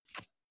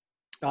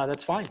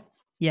That's fine.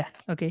 Yeah.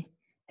 Okay.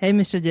 Hey,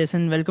 Mr.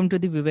 Jason, welcome to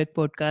the Vivek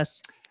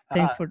podcast.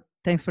 Thanks Uh,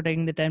 for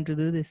taking the time to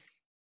do this.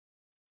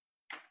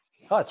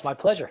 it's my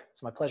pleasure.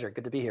 It's my pleasure.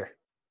 Good to be here.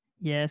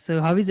 Yeah.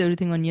 So, how is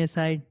everything on your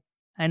side?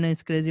 I know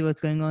it's crazy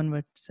what's going on,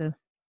 but still.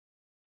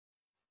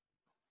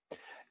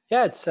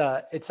 Yeah,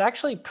 it's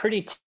actually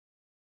pretty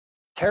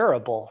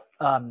terrible.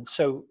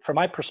 So from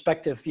my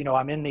perspective,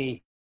 I'm in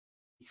the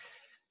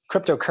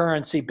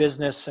cryptocurrency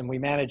business, and we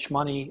manage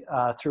money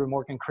through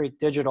Morgan Creek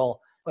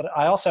Digital. But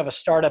I also have a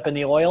startup in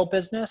the oil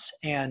business,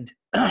 and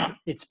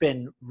it's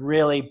been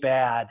really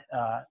bad.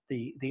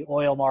 The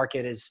oil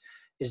market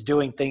is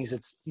doing things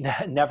it's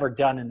never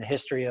done in the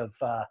history of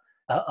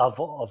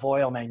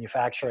oil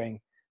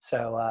manufacturing.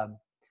 So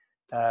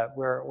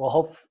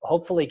we'll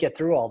hopefully get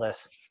through all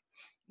this.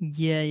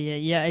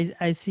 Yeah.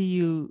 I see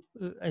you.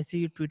 I see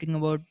you tweeting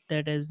about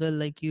that as well.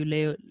 Like you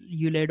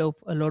laid off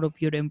a lot of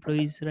your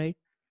employees, right?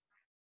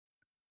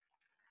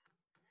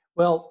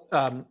 Well,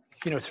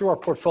 through our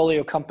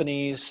portfolio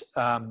companies,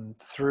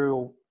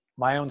 through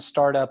my own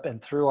startup,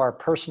 and through our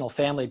personal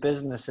family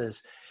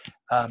businesses,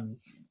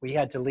 we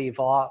had to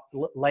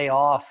lay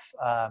off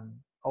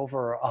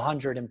over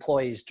 100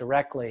 employees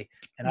directly,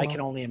 and I Wow.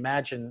 can only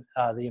imagine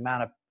the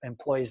amount of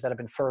employees that have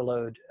been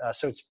furloughed.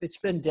 So it's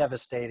been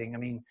devastating. I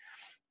mean,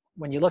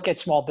 when you look at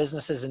small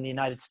businesses in the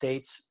United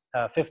States,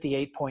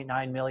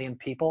 58.9 million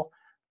people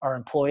are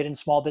employed in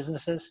small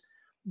businesses.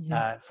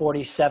 Yeah.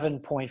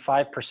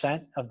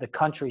 47.5% of the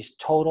country's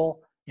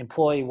total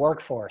employee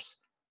workforce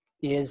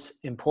is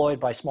employed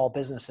by small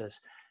businesses,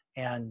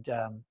 and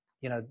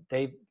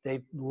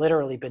they've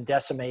literally been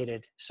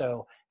decimated.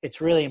 So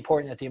it's really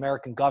important that the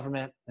American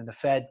government and the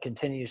Fed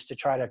continues to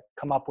try to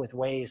come up with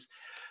ways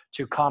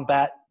to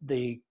combat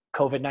the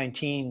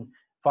COVID-19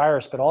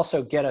 virus, but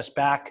also get us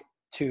back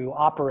to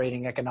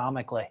operating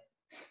economically.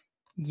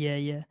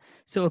 Yeah.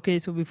 So, okay.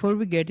 So before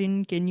we get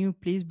in, can you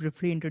please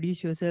briefly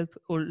introduce yourself,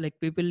 or like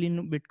people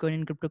in Bitcoin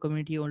and crypto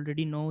community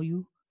already know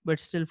you, but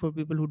still for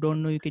people who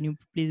don't know you, can you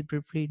please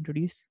briefly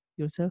introduce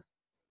yourself?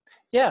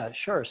 Yeah,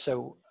 sure.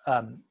 So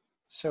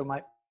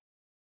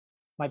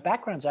my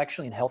background's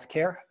actually in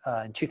healthcare.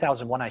 In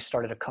 2001, I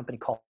started a company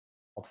called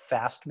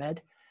FastMed,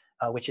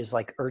 which is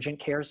like urgent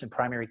cares and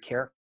primary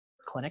care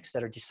clinics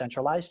that are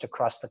decentralized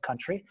across the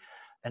country.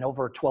 And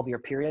over a 12-year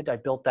period, I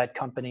built that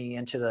company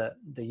into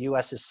the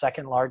U.S.'s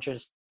second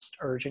largest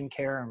urgent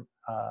care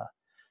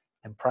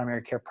and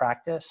primary care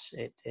practice.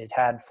 It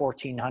had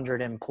 1,400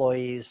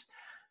 employees,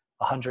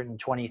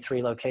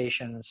 123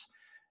 locations,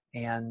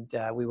 and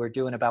we were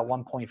doing about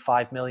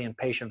 1.5 million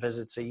patient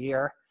visits a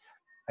year.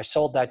 I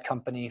sold that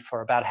company for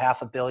about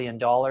 $500 million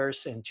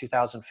in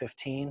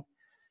 2015.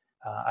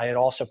 I had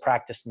also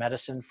practiced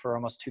medicine for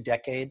almost 2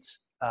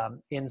 decades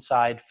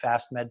inside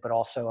FastMed, but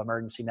also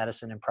emergency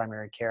medicine and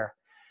primary care.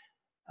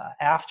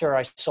 After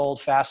I sold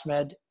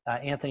FastMed,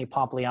 Anthony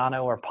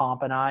Pompliano, or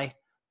Pomp, and I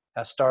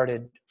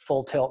started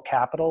Full Tilt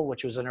Capital,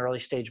 which was an early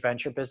stage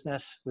venture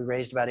business. We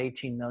raised about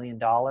 $18 million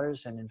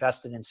and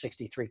invested in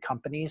 63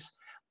 companies.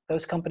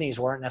 Those companies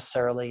weren't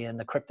necessarily in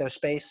the crypto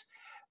space,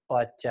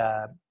 but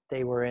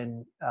they were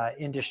in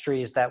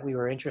industries that we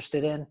were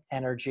interested in: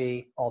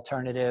 energy,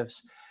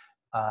 alternatives,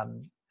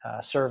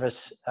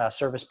 service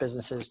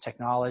businesses,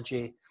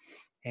 technology.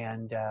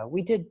 And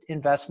we did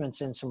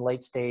investments in some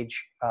late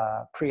stage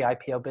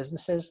pre-IPO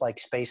businesses like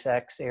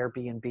SpaceX,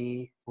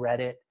 Airbnb,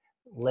 Reddit,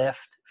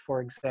 Lyft,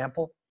 for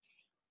example.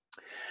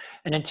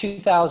 And in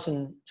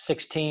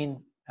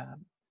 2016,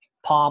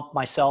 Pomp,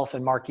 myself,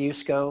 and Mark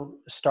Yusko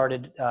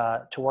started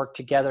to work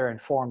together and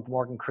formed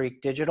Morgan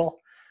Creek Digital.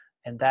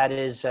 And that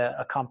is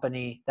a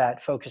company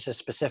that focuses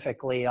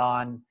specifically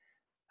on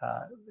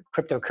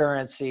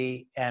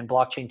cryptocurrency and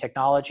blockchain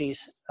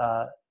technologies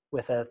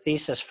with a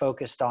thesis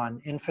focused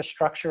on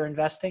infrastructure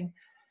investing.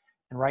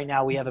 And right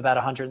now we have about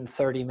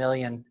 130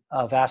 million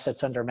of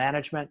assets under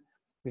management.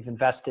 We've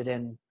invested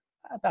in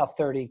about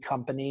 30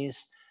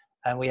 companies,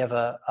 and we have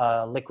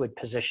a liquid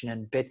position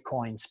in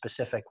Bitcoin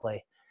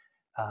specifically.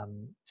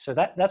 So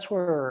that's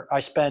where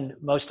I spend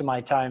most of my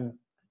time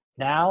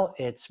now.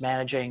 It's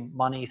managing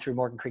money through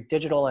Morgan Creek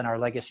Digital and our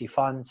legacy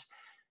funds.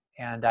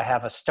 And I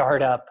have a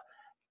startup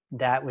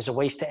that was a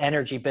waste to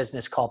energy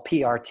business called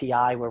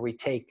PRTI, where we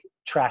take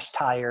trash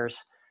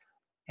tires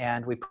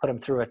and we put them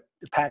through a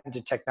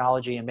patented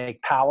technology and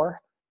make power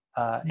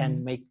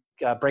and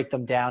break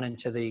them down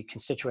into the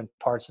constituent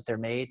parts that they're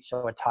made.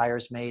 So a tire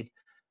is made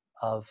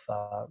of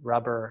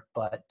rubber,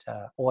 but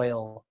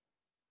oil,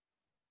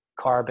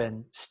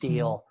 carbon,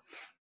 steel,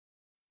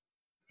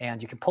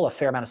 and you can pull a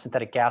fair amount of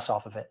synthetic gas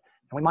off of it.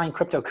 And we mine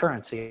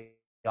cryptocurrency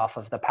off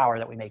of the power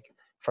that we make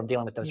from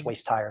dealing with those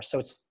waste tires. So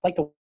it's like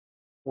the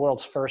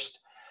world's first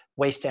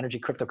waste to energy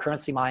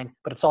cryptocurrency mine,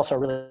 but it's also a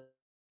really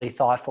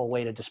thoughtful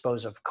way to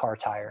dispose of car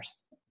tires.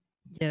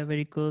 Yeah,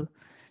 very cool.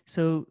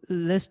 So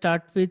let's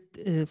start with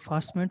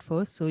FastMed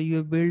first. So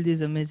you built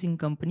this amazing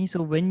company.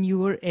 So when you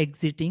were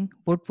exiting,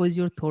 what was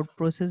your thought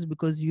process?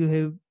 Because you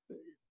have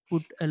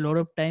put a lot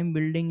of time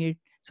building it.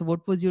 So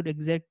what was your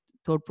exact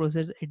thought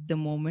process at the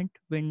moment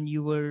when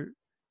you were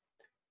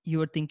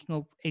thinking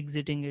of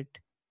exiting it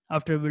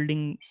after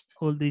building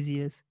all these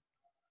years?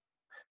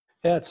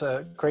 Yeah, it's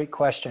a great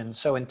question.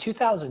 So in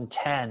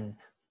 2010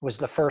 was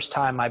the first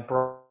time I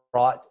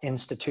brought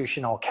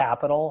institutional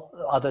capital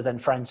other than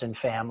friends and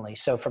family.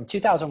 So from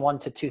 2001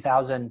 to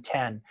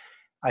 2010,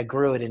 I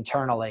grew it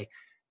internally.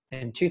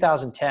 In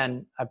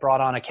 2010, I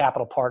brought on a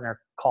capital partner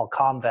called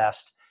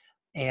Comvest.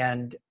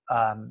 And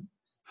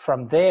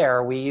from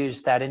there, we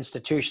used that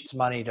institution's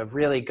money to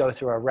really go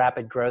through a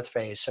rapid growth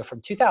phase. So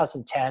from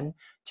 2010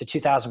 to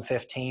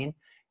 2015,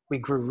 we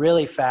grew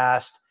really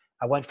fast.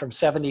 I went from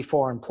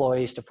 74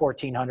 employees to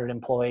 1,400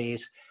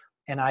 employees,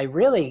 and I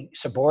really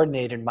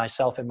subordinated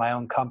myself in my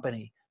own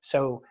company.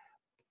 So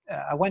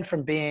I went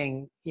from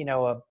being,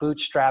 a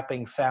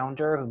bootstrapping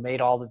founder who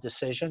made all the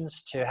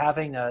decisions to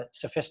having a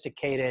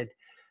sophisticated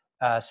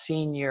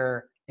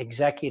senior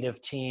executive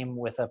team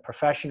with a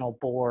professional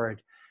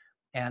board.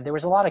 And there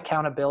was a lot of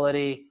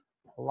accountability,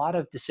 a lot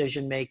of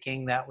decision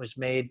making that was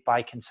made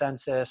by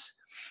consensus.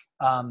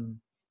 And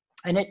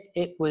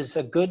it was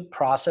a good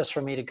process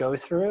for me to go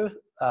through,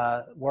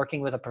 working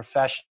with a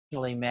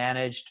professionally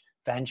managed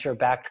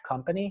venture-backed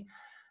company.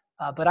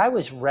 But I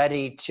was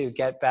ready to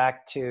get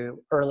back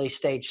to early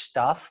stage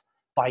stuff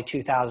by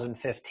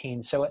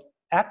 2015. So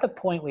at the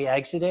point we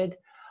exited,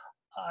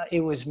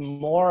 it was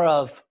more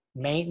of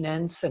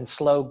maintenance and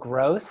slow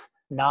growth,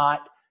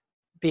 not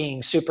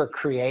being super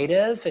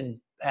creative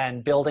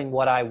and building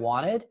what I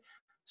wanted.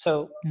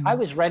 So I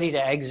was ready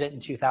to exit in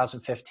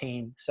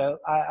 2015. So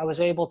I was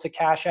able to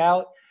cash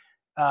out,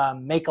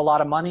 make a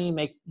lot of money,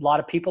 make a lot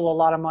of people a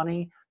lot of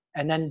money,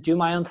 and then do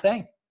my own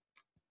thing.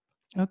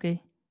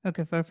 Okay.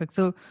 Okay, perfect.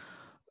 So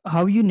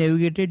how you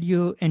navigated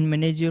your and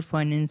manage your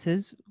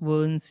finances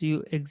once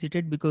you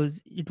exited,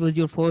 because it was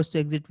your first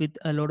exit with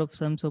a lot of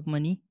sums of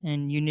money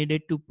and you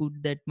needed to put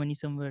that money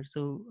somewhere.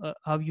 So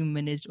how you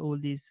managed all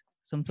these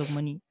sums of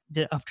money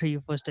after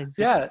your first exit?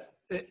 Yeah,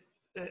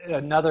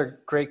 another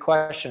great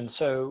question.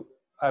 So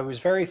I was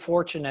very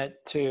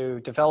fortunate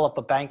to develop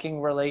a banking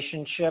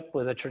relationship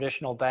with a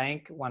traditional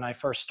bank when I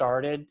first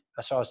started.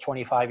 So I was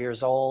 25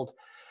 years old.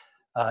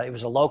 It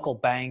was a local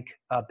bank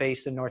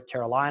based in North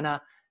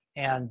Carolina,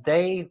 and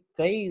they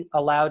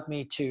allowed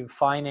me to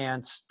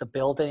finance the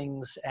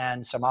buildings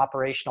and some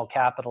operational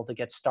capital to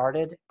get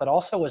started, but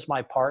also was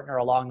my partner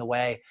along the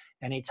way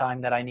anytime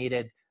that I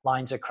needed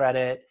lines of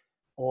credit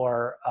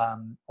or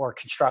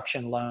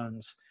construction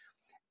loans.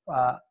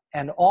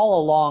 And all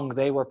along,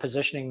 they were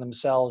positioning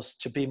themselves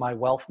to be my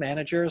wealth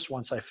managers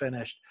once I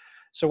finished.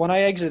 So when I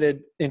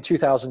exited in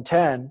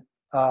 2010,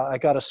 I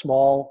got a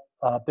small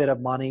bit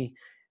of money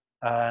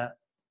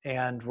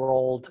and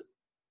rolled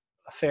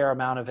a fair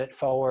amount of it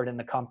forward in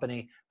the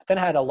company. But then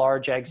I had a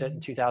large exit in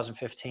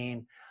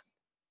 2015.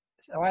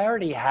 So I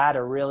already had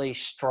a really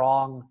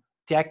strong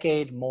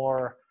decade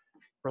more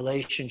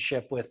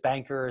relationship with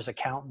bankers,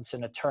 accountants,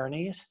 and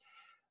attorneys.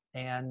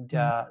 And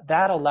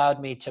that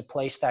allowed me to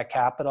place that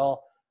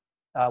capital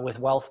with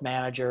wealth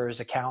managers,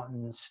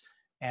 accountants,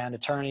 and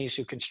attorneys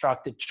who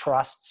constructed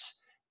trusts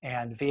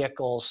and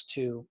vehicles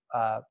to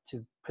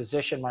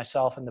position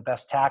myself in the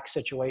best tax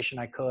situation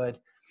I could,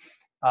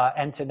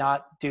 and to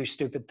not do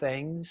stupid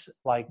things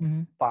like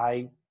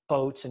buy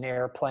boats and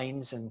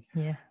airplanes and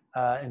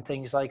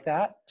things like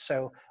that.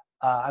 So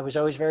I was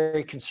always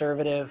very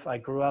conservative. I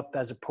grew up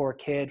as a poor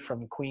kid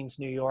from Queens,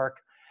 New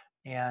York,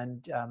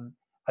 and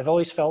I've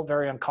always felt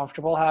very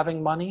uncomfortable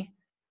having money.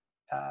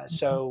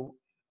 So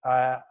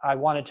I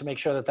wanted to make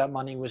sure that that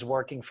money was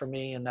working for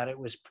me and that it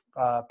was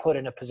put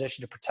in a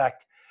position to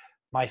protect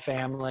my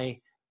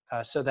family,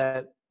 so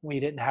that we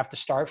didn't have to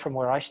start from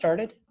where I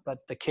started, but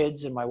the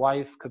kids and my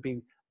wife could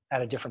be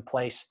at a different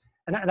place.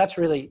 And that's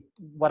really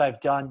what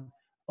I've done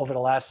over the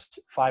last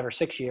 5 or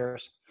 6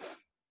 years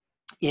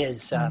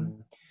is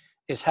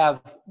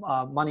have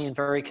money in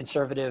very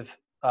conservative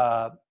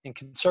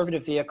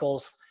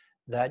vehicles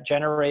that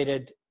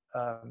generated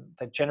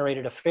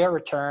a fair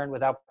return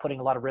without putting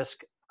a lot of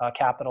risk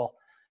capital.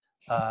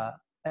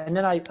 And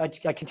then I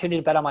continue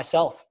to bet on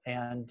myself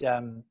and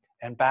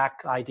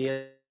back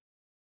ideas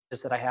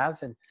that I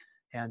have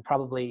and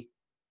probably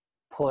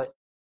put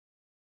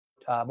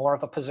more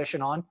of a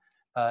position on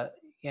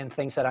in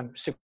things that I'm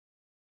super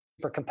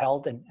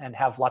compelled and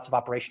have lots of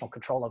operational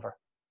control over.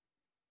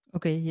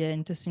 Okay, yeah,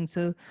 interesting.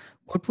 So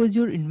what was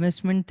your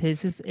investment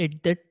thesis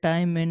at that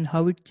time and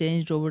how it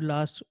changed over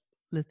last,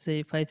 let's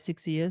say,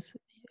 5-6 years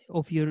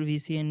of your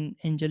VC and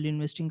angel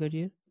investing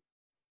career?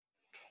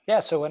 Yeah,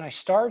 so when I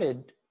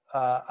started,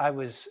 I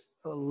was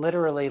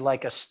literally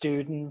like a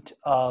student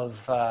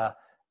of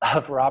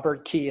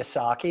Robert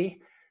Kiyosaki.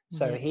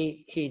 So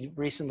he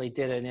recently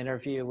did an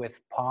interview with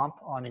Pomp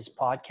on his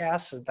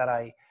podcast, so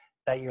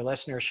that your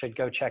listeners should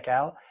go check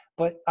out.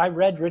 But I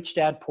read Rich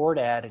Dad Poor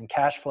Dad and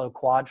Cash Flow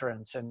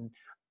Quadrants, and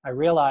I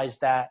realized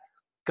that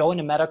going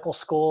to medical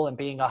school and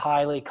being a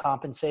highly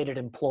compensated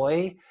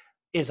employee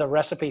is a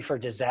recipe for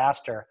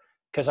disaster,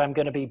 because I'm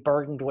going to be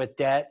burdened with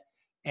debt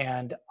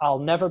and I'll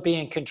never be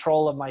in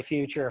control of my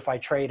future if I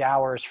trade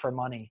hours for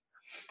money.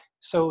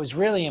 So it was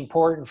really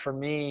important for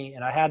me,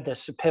 and I had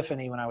this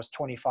epiphany when I was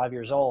 25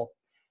 years old,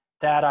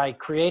 that I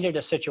created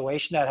a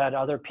situation that had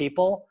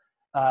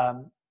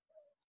um,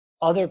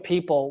 other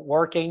people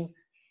working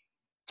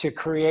to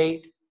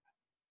create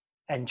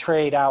and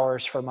trade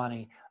hours for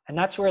money. And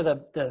that's where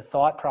the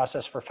thought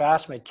process for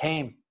FastMed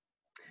came.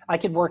 I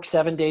could work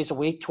 7 days a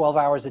week, 12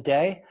 hours a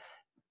day,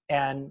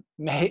 and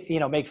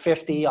make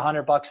 50,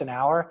 $100 an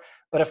hour.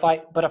 But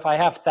if I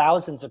have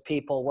thousands of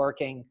people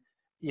working,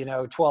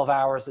 12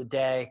 hours a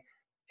day,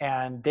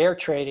 and they're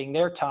trading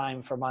their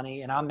time for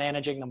money and I'm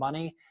managing the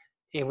money,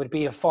 it would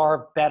be a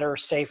far better,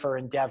 safer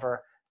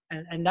endeavor.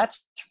 And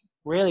that's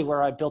really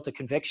where I built a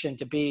conviction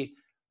to be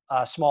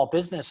a small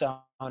business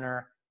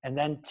owner and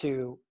then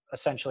to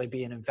essentially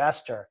be an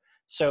investor.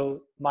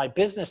 So my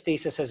business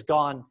thesis has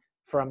gone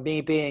from me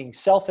being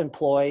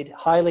self-employed,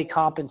 highly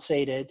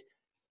compensated,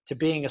 to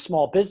being a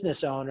small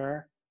business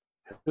owner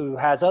who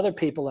has other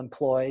people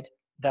employed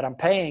that I'm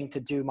paying to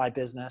do my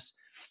business,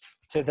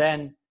 to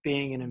then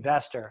being an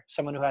investor,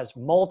 someone who has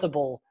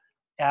multiple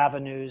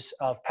avenues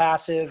of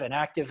passive and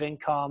active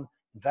income,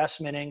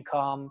 investment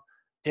income,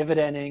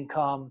 dividend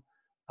income,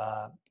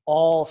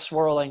 all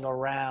swirling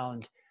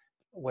around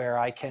where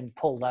I can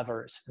pull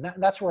levers. And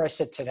that's where I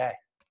sit today.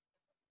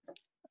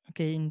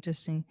 Okay,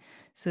 interesting.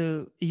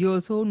 So you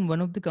also own one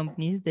of the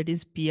companies that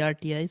is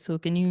PRTI. So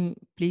can you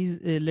please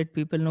let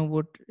people know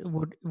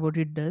what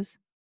it does?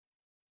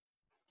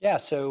 Yeah.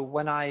 So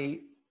when I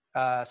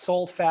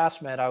sold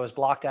FastMed, I was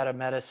blocked out of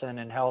medicine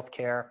and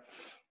healthcare,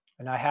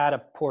 and I had a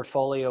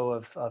portfolio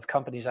of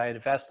companies I had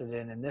invested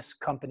in. And this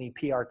company,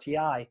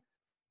 PRTI,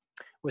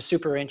 was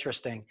super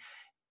interesting.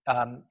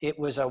 It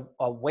was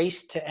a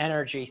waste to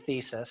energy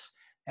thesis,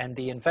 and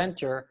the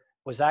inventor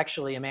was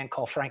actually a man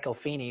called Franco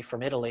Fini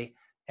from Italy.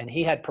 And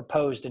he had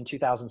proposed in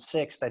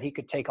 2006 that he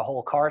could take a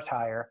whole car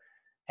tire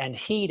and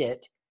heat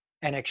it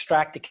and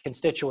extract the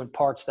constituent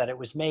parts that it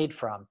was made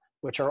from,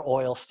 which are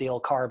oil, steel,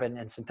 carbon,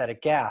 and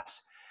synthetic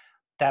gas.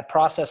 That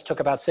process took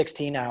about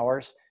 16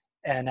 hours.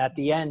 And at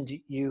the end,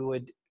 you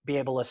would be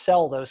able to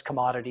sell those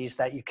commodities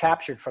that you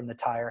captured from the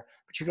tire,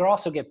 but you could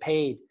also get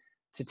paid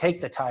to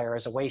take the tire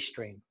as a waste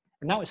stream.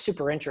 And that was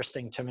super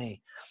interesting to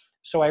me.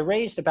 So I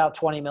raised about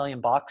 20 million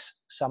bucks,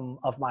 some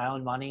of my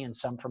own money and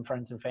some from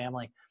friends and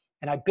family.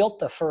 And I built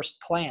the first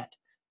plant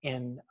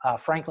in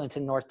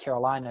Franklinton, North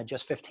Carolina,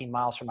 just 15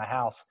 miles from my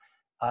house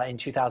in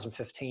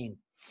 2015.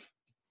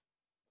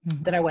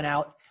 Mm-hmm. Then I went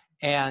out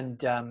and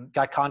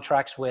got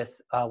contracts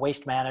with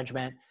waste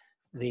management,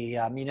 the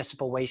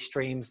municipal waste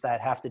streams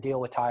that have to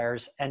deal with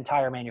tires, and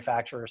tire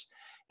manufacturers.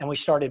 And we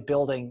started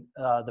building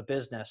the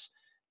business.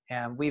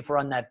 And we've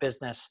run that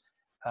business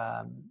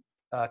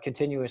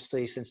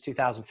continuously since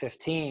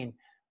 2015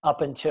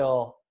 up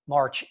until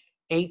March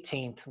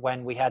 18th,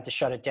 when we had to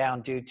shut it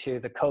down due to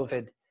the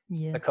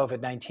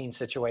COVID-19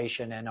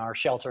 situation and our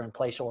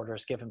shelter-in-place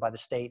orders given by the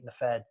state and the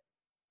Fed.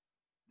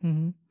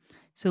 Mm-hmm.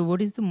 So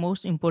what is the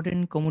most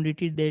important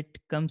commodity that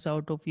comes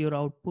out of your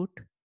output?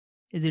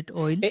 Is it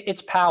oil?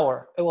 It's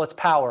power. Well, it's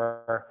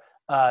power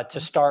to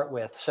start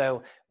with.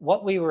 So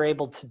what we were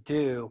able to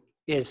do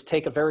is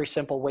take a very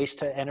simple waste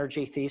to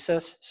energy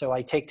thesis. So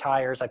I take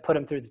tires, I put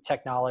them through the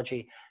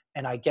technology,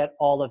 and I get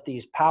all of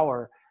these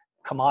power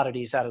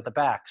commodities out of the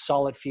back: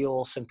 solid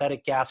fuel,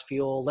 synthetic gas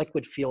fuel,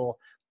 liquid fuel,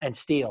 and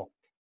steel.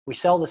 We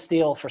sell the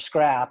steel for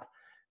scrap,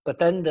 but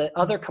then the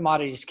other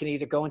commodities can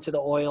either go into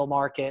the oil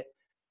market,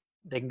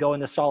 they can go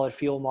in the solid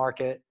fuel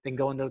market, they can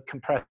go in the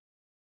compressed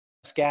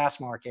gas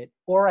market,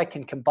 or I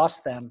can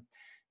combust them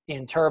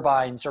in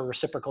turbines or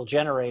reciprocal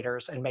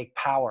generators and make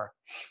power.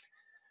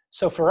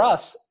 So for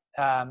us,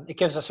 it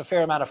gives us a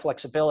fair amount of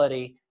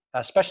flexibility,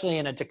 especially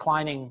in a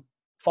declining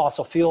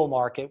fossil fuel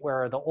market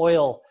where the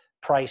oil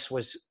price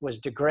was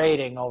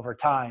degrading over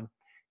time,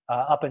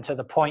 up until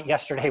the point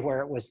yesterday where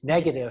it was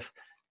negative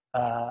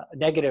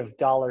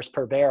dollars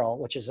per barrel,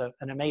 which is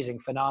an amazing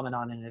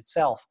phenomenon in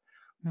itself.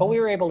 Mm-hmm. But we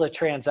were able to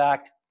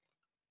transact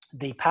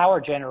the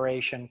power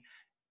generation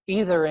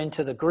either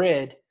into the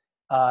grid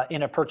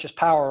in a purchase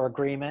power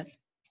agreement,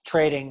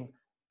 trading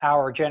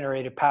our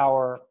generated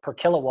power per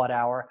kilowatt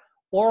hour,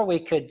 or we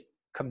could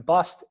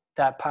combust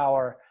that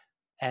power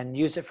and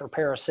use it for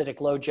parasitic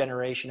load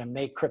generation and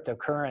make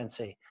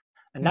cryptocurrency.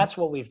 And that's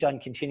what we've done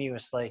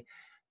continuously.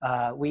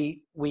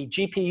 We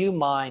GPU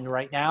mine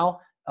right now,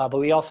 but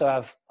we also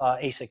have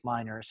ASIC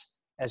miners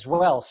as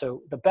well.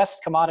 So the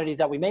best commodity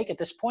that we make at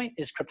this point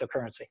is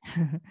cryptocurrency.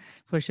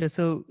 For sure.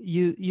 So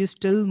you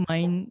still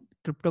mine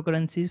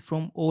cryptocurrencies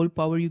from all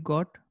power you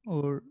got,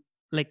 or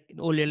like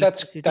all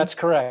electricity? That's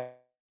correct.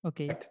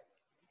 Okay.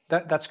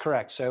 That's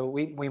correct. So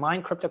we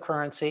mine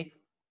cryptocurrency,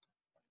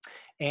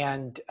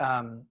 and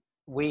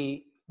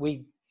we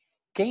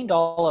gained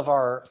all of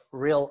our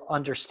real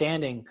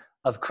understanding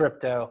of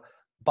crypto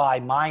by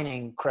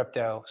mining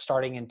crypto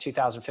starting in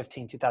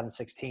 2015,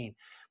 2016.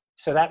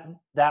 So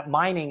that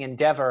mining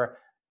endeavor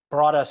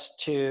brought us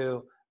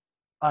to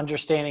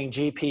understanding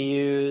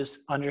GPUs,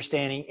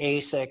 understanding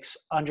ASICs,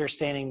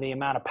 understanding the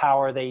amount of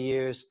power they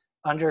use,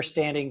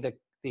 understanding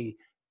the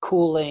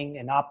cooling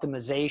and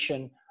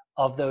optimization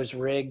of those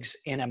rigs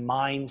in a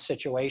mine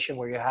situation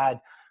where you had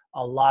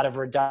a lot of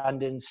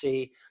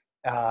redundancy,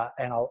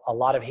 and a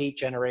lot of heat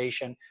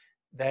generation.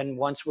 Then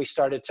once we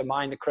started to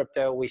mine the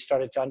crypto, we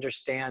started to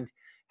understand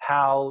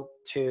how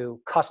to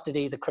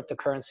custody the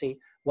cryptocurrency,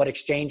 what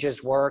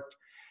exchanges worked,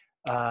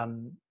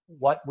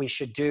 what we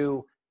should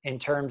do in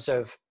terms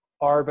of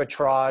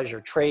arbitrage or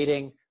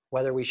trading,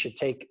 whether we should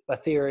take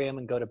Ethereum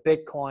and go to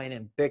Bitcoin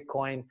and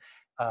Bitcoin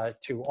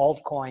to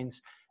altcoins,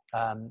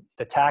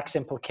 the tax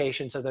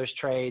implications of those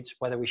trades,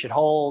 whether we should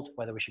hold,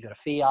 whether we should go to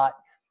fiat.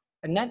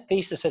 And that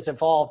thesis has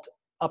evolved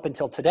up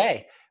until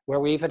today, where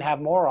we even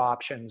have more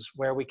options,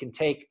 where we can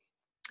take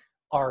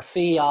our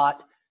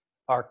fiat,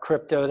 our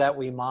crypto that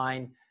we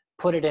mine,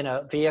 put it in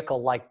a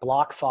vehicle like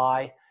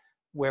BlockFi,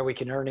 where we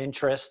can earn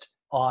interest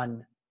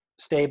on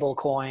stable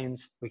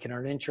coins, we can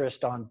earn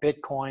interest on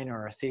Bitcoin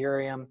or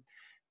Ethereum,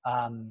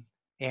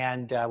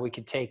 and we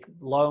could take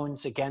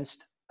loans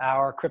against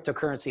our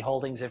cryptocurrency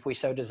holdings if we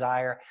so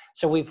desire.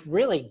 So we've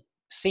really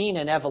seen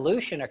an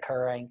evolution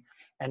occurring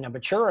and a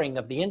maturing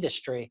of the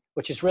industry,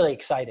 which is really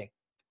exciting.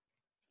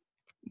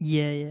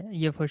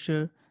 Yeah, for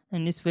sure.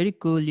 And it's very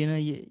cool,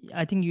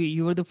 I think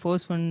you were the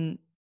first one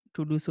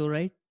to do so,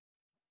 right?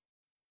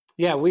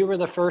 Yeah, we were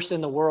the first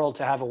in the world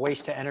to have a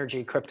waste to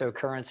energy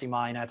cryptocurrency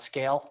mine at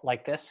scale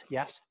like this.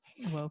 Yes.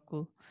 Wow,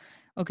 cool.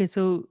 Okay,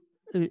 so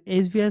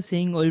as we are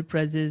seeing oil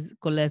prices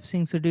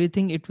collapsing, so do you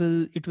think it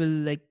will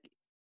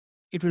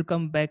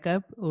come back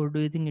up, or do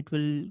you think it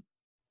will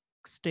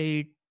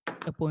stay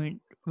at a point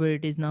where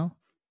it is now?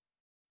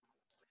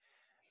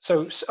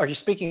 So are you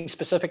speaking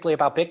specifically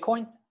about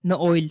Bitcoin? No,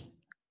 oil.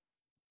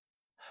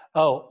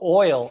 Oh,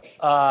 oil.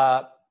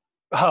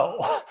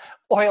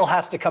 Oil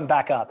has to come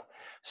back up.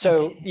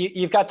 So Okay.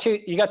 you've got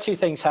two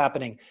things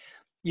happening.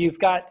 You've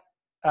got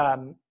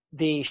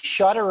the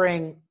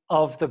shuttering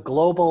of the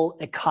global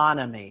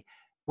economy,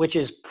 which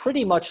is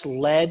pretty much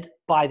led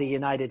by the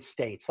United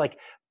States. Like,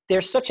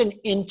 there's such an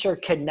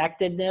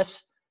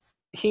interconnectedness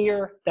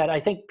here that I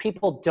think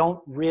people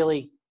don't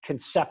really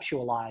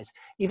conceptualize.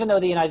 Even though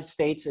the United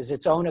States is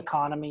its own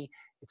economy,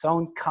 its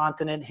own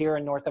continent here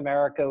in North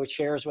America, which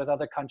shares with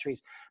other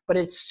countries, but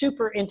it's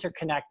super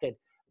interconnected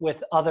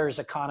with others'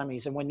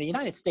 economies. And when the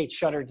United States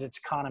shutters its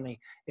economy,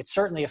 it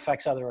certainly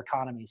affects other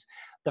economies.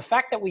 The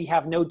fact that we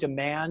have no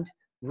demand,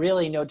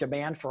 really no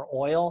demand for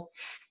oil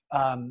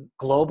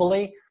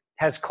globally,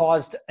 has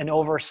caused an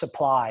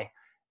oversupply.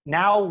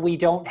 Now we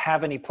don't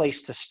have any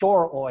place to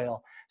store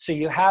oil. So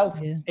you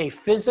have Yeah. a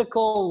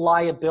physical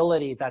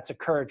liability that's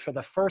occurred for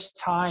the first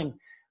time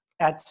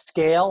at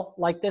scale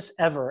like this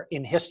ever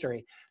in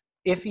history.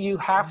 If you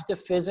have to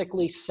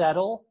physically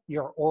settle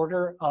your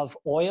order of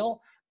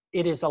oil,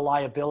 it is a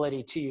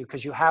liability to you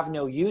because you have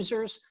no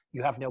users,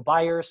 you have no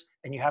buyers,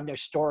 and you have no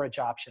storage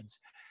options.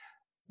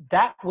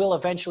 That will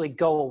eventually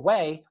go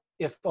away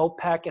if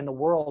OPEC and the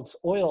world's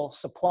oil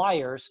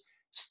suppliers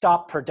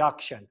stop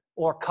production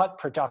or cut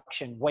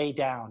production way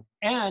down,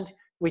 and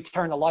we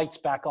turn the lights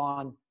back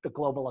on the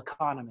global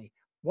economy.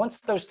 Once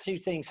those two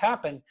things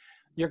happen,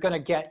 you're going to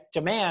get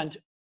demand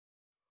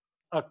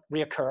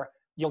reoccur,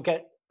 you'll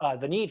get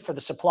the need for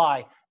the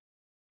supply,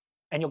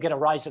 and you'll get a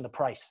rise in the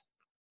price.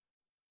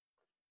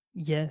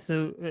 Yeah.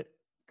 So,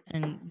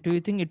 and do you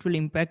think it will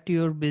impact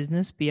your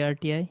business,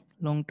 PRTI,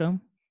 long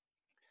term?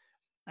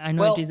 I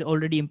know it is Well,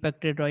 already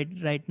impacted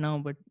right now,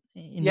 but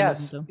in the long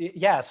yes, term.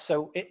 yes.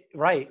 So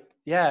right,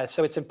 yeah.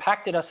 So it's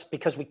impacted us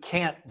because we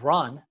can't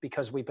run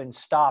because we've been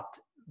stopped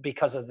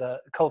because of the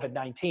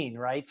COVID-19,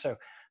 right? So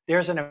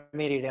there's an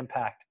immediate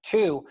impact.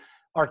 Two,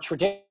 our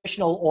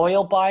traditional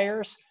oil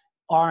buyers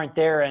aren't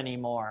there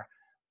anymore,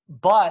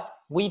 but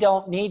we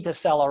don't need to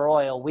sell our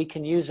oil. We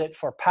can use it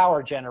for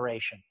power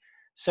generation.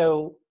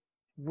 So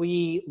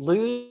we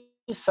lose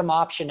some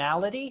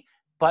optionality,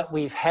 but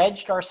we've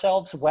hedged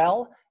ourselves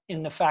well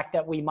in the fact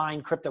that we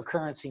mine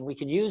cryptocurrency and we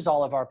can use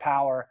all of our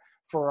power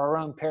for our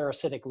own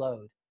parasitic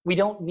load. We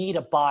don't need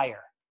a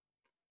buyer.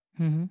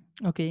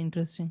 Okay,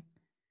 interesting.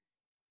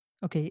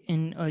 Okay,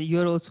 and you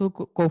are also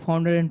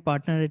co-founder and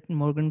partner at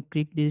Morgan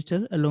Creek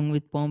Digital, along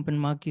with Pomp and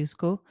Mark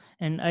Yusko.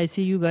 And I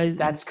see you guys,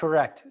 That's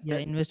correct.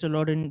 invest a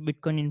lot in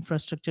Bitcoin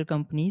infrastructure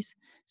companies.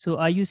 So,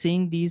 are you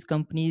seeing these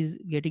companies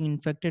getting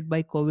infected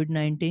by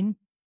COVID-19?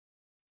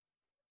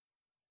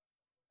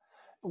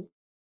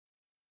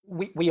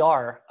 We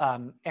are,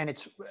 and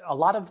it's a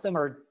lot of them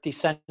are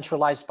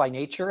decentralized by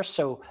nature.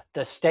 So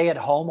the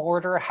stay-at-home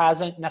order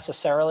hasn't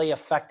necessarily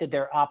affected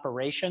their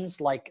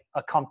operations like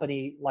a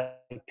company like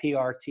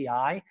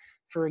PRTI,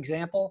 for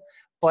example,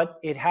 but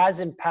it has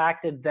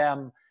impacted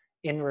them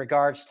in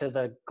regards to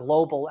the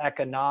global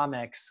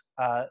economics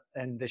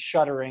and the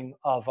shuttering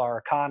of our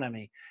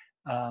economy.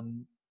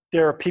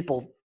 There are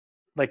people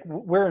like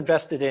we're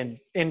invested in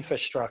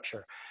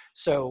infrastructure,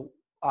 so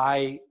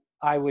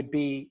I would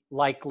be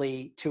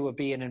likely to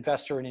be an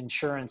investor in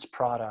insurance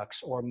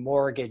products or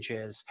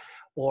mortgages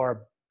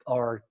or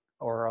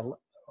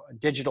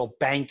digital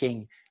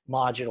banking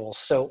modules.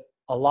 So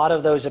a lot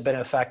of those have been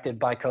affected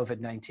by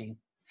COVID-19.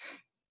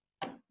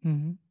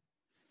 Mm-hmm.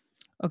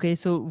 Okay,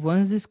 so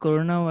once this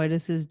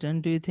coronavirus is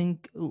done, do you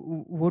think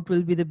what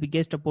will be the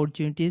biggest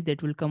opportunities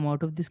that will come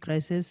out of this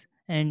crisis,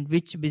 and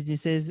which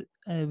businesses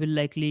will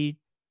likely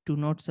to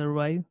not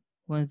survive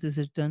once this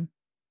is done?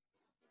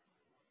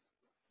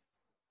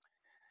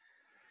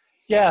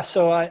 Yeah,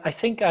 so I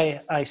think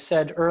I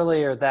said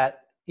earlier that,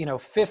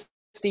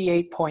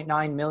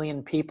 58.9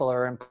 million people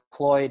are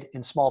employed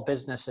in small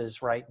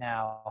businesses right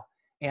now.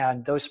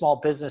 And those small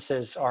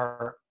businesses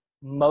are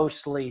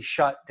mostly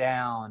shut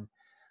down.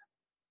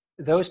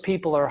 Those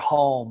people are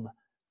home.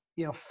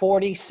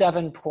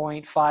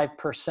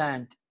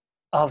 47.5%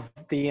 of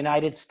the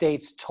United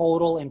States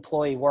total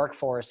employee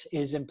workforce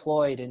is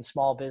employed in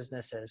small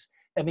businesses.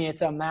 I mean,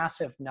 it's a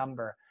massive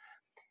number.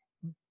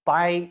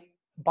 By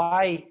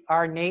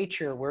our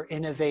nature, we're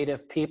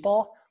innovative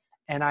people.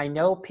 And I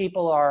know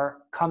people are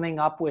coming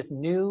up with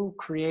new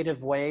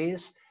creative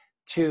ways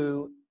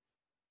to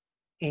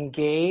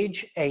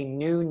engage a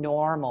new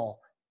normal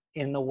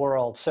in the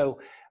world.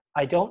 So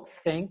I don't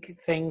think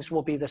things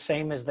will be the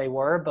same as they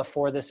were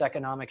before this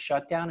economic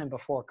shutdown and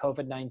before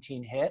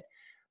COVID-19 hit.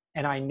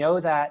 And I know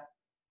that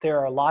there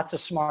are lots of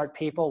smart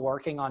people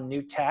working on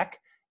new tech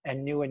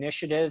and new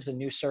initiatives and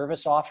new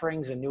service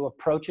offerings and new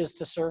approaches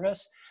to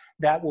service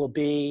that will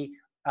be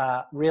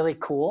really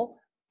cool.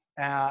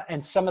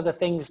 And some of the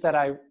things that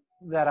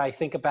I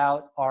think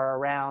about are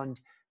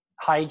around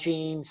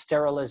hygiene,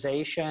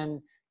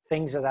 sterilization,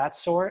 things of that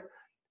sort.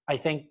 I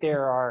think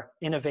there are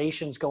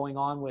innovations going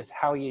on with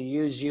how you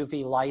use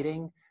UV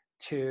lighting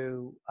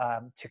to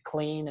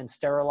clean and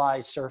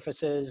sterilize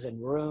surfaces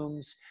and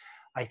rooms.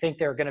 I think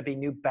there are going to be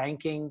new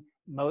banking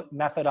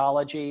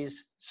methodologies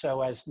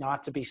so as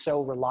not to be so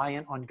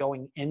reliant on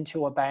going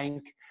into a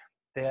bank.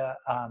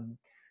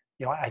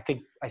 I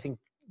think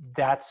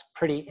that's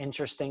pretty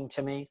interesting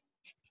to me.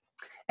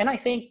 And I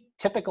think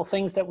typical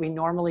things that we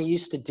normally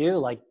used to do,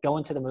 like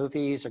going to the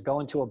movies or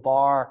going to a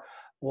bar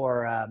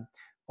or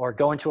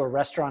going to a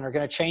restaurant, are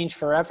going to change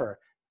forever.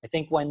 I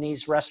think when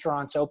these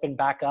restaurants open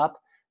back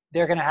up,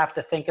 they're going to have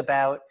to think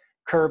about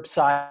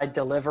curbside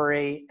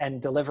delivery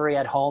and delivery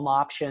at home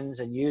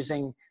options and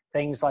using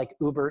things like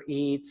Uber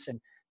Eats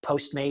and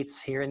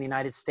Postmates here in the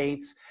United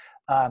States,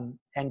 and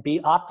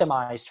be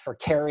optimized for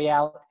carry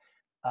out,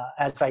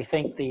 as I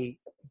think the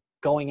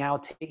going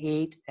out to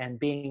eat and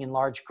being in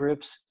large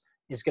groups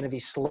is going to be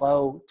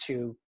slow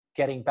to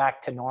getting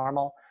back to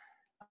normal.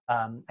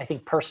 I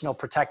think personal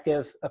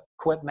protective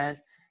equipment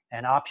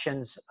and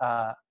options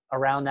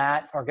around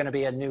that are going to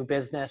be a new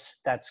business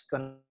that's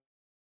going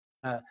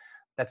to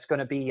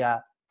be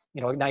a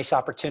nice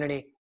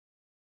opportunity.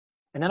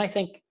 And then I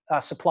think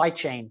supply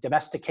chain,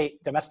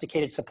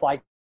 domesticated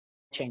supply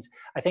chains.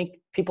 I think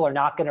people are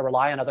not going to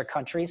rely on other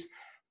countries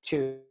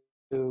to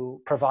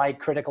provide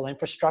critical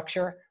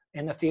infrastructure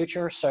in the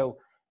future. So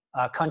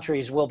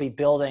countries will be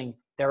building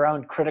their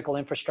own critical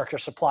infrastructure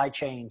supply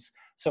chains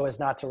so as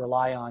not to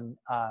rely on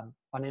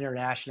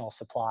international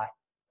supply.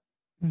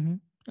 Mm-hmm.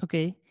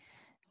 Okay.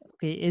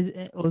 Is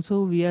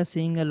also we are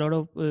seeing a lot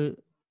of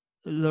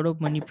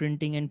money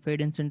printing, and Fed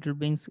and central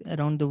banks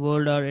around the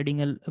world are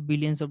adding a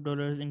billions of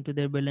dollars into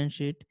their balance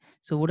sheet.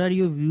 So what are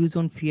your views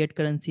on fiat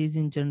currencies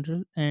in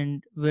general,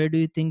 and where do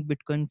you think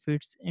Bitcoin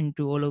fits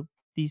into all of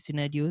these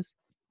scenarios?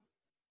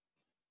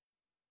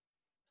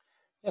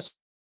 Yes.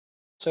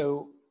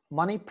 So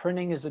money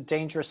printing is a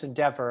dangerous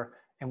endeavor,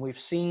 and we've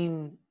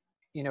seen,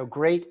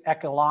 great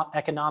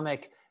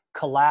economic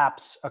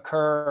collapse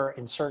occur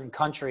in certain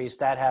countries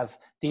that have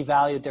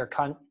devalued their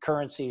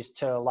currencies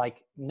to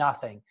like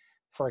nothing.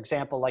 For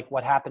example, like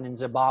what happened in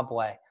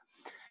Zimbabwe.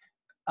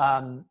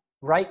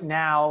 Right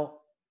now,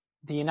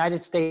 the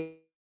United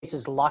States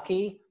is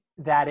lucky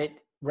that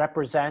it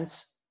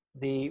represents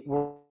the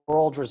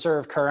world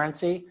reserve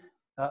currency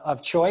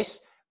of choice.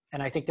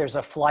 And I think there's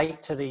a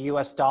flight to the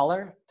US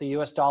dollar. The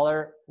US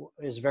dollar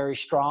is very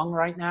strong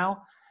right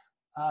now.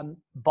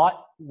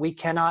 But we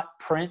cannot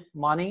print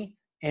money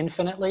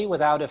infinitely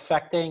without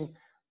affecting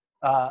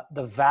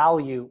the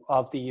value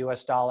of the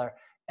US dollar.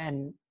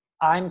 And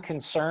I'm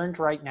concerned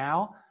right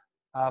now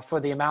for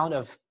the amount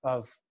of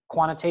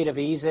quantitative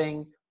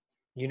easing,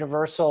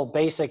 universal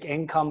basic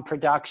income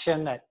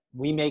production that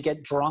we may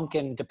get drunk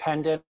and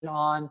dependent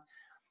on,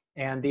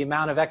 and the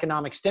amount of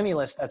economic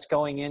stimulus that's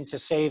going into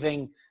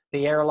saving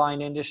the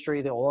airline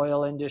industry, the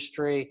oil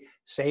industry,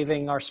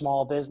 saving our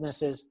small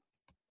businesses.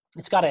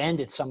 It's got to end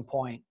at some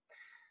point.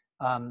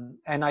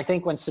 And I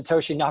think when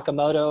Satoshi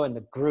Nakamoto and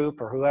the group,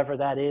 or whoever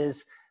that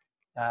is,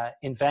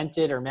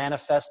 invented or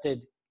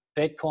manifested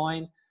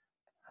Bitcoin,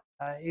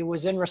 it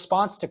was in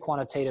response to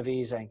quantitative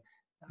easing.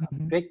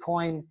 Mm-hmm.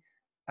 Bitcoin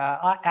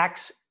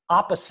acts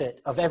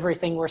opposite of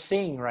everything we're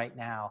seeing right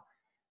now.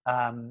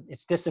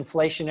 It's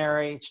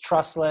disinflationary, it's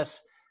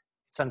trustless,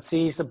 it's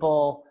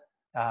unseizable,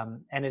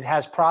 and it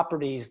has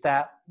properties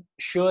that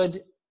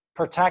should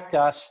protect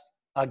us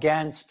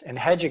against and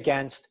hedge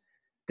against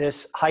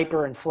this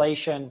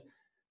hyperinflationary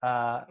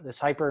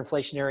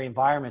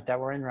environment that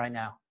we're in right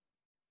now.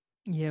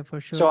 Yeah,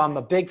 for sure. So I'm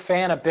a big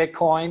fan of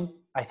Bitcoin.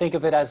 I think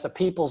of it as the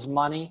people's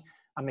money.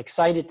 I'm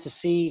excited to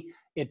see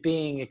it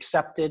being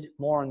accepted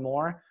more and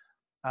more.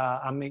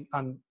 I'm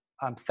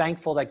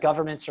thankful that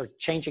governments are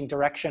changing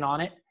direction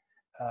on it.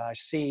 I've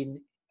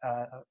seen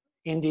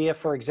India,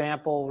 for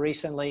example,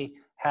 recently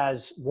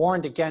has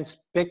warned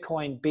against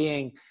Bitcoin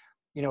being,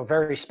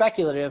 very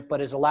speculative,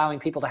 but is allowing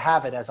people to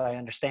have it, as I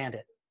understand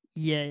it.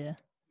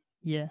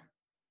 Yeah,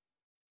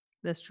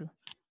 that's true.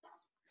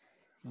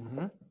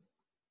 Mm-hmm.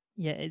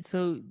 Yeah,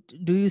 so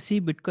do you see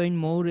Bitcoin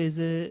more as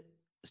a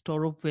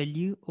store of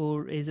value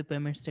or as a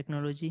payments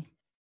technology?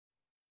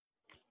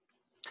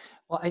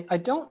 Well, I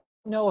don't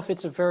know if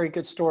it's a very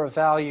good store of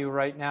value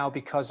right now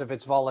because of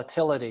its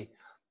volatility.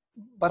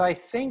 But I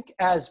think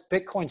as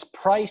Bitcoin's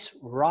price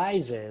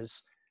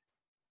rises,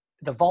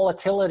 the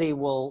volatility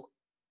will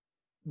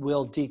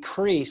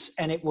decrease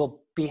and it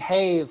will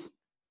behave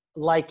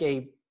like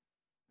a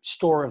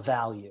store of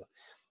value.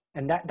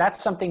 And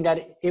that's something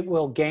that it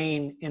will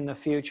gain in the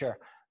future.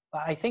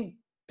 I think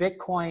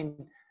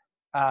Bitcoin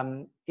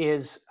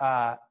is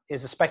a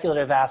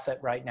speculative asset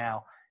right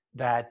now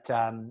that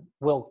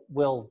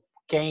will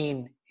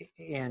gain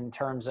in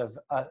terms of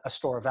a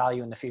store of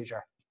value in the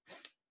future.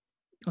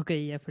 Okay,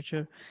 yeah, for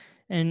sure.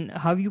 And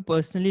how you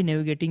personally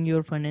navigating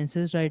your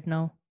finances right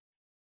now?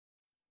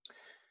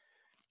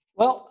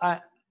 Well,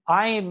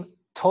 I'm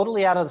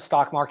totally out of the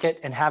stock market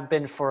and have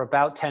been for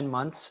about 10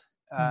 months.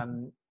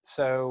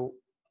 So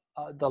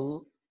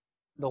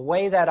the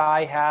way that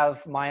I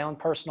have my own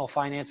personal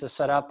finances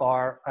set up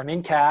are I'm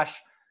in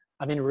cash,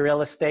 I'm in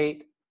real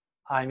estate,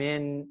 I'm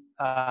in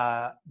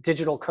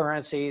digital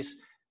currencies,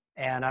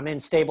 and I'm in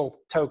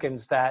stable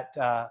tokens that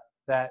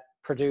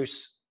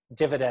produce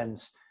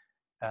dividends.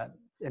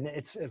 And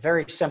it's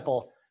very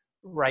simple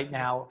right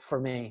now for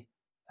me.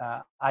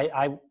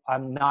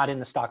 I'm not in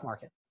the stock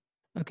market.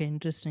 Okay,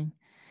 interesting.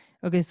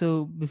 Okay,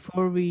 so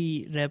before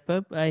we wrap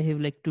up, I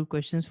have like two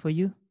questions for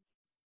you.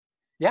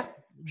 Yeah,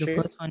 The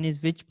sure. first one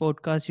is, which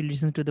podcast you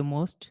listen to the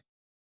most?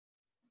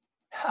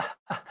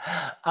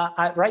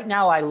 Right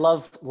now, I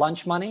love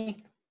Lunch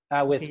Money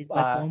Okay,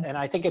 by Tom. and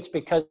I think it's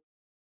because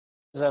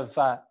of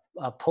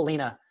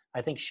Polina.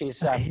 I think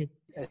she's Okay.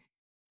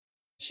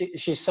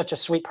 she's such a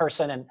sweet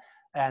person,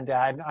 and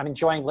I'm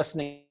enjoying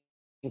listening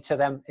to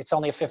them. It's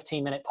only a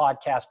 15-minute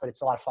podcast, but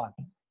it's a lot of fun.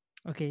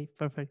 Okay,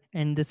 perfect.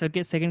 And the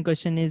second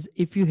question is,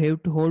 if you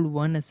have to hold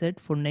one asset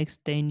for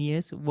next 10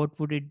 years, what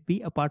would it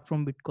be apart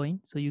from Bitcoin?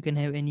 So you can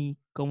have any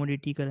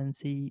commodity,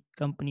 currency,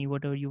 company,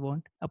 whatever you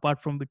want,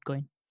 apart from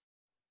Bitcoin.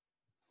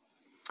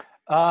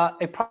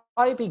 It'd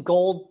probably be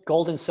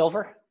gold and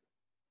silver.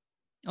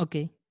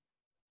 Okay.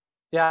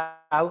 Yeah,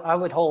 I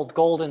would hold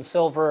gold and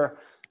silver,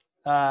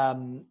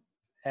 and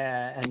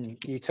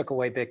you took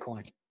away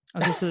Bitcoin.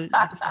 Okay, so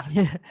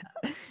yeah,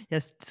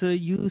 yes. So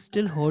you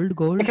still hold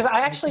gold? Because I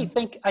actually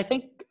think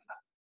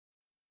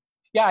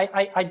yeah,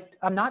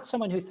 I'm not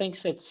someone who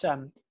thinks it's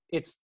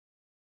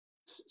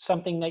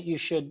something that you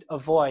should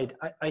avoid.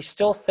 I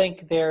still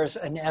think there's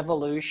an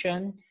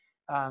evolution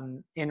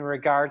in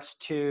regards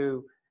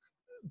to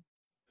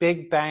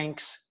big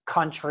banks,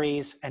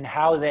 countries, and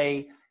how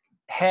they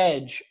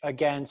hedge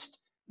against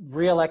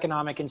real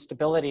economic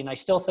instability. And I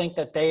still think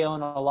that they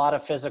own a lot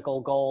of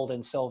physical gold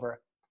and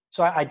silver.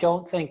 So I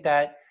don't think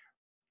that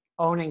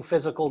owning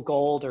physical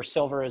gold or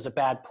silver is a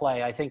bad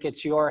play. I think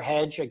it's your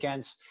hedge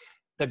against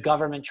the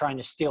government trying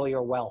to steal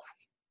your wealth.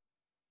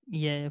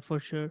 Yeah, for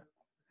sure.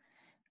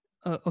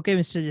 Okay,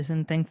 Mr.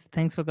 Jason,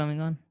 thanks for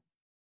coming on.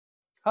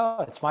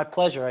 Oh, it's my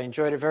pleasure. I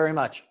enjoyed it very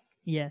much.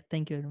 Yeah,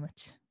 thank you very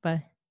much.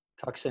 Bye.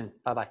 Talk soon.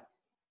 Bye-bye.